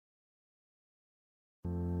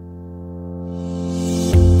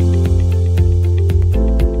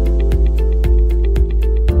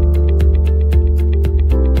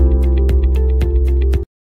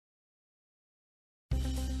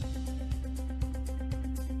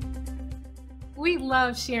We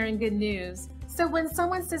love sharing good news. So when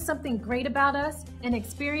someone says something great about us and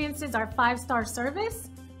experiences our 5-star service,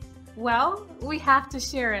 well, we have to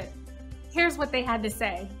share it. Here's what they had to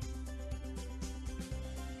say.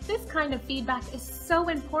 This kind of feedback is so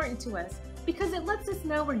important to us because it lets us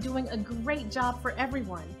know we're doing a great job for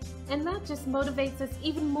everyone. And that just motivates us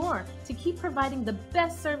even more to keep providing the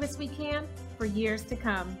best service we can for years to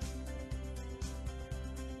come.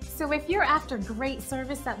 So if you're after great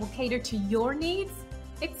service that will cater to your needs,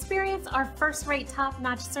 experience our first-rate,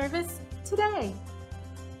 top-notch service today.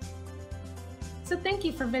 So thank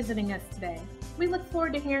you for visiting us today. We look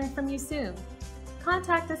forward to hearing from you soon.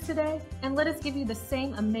 Contact us today and let us give you the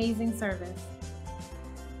same amazing service.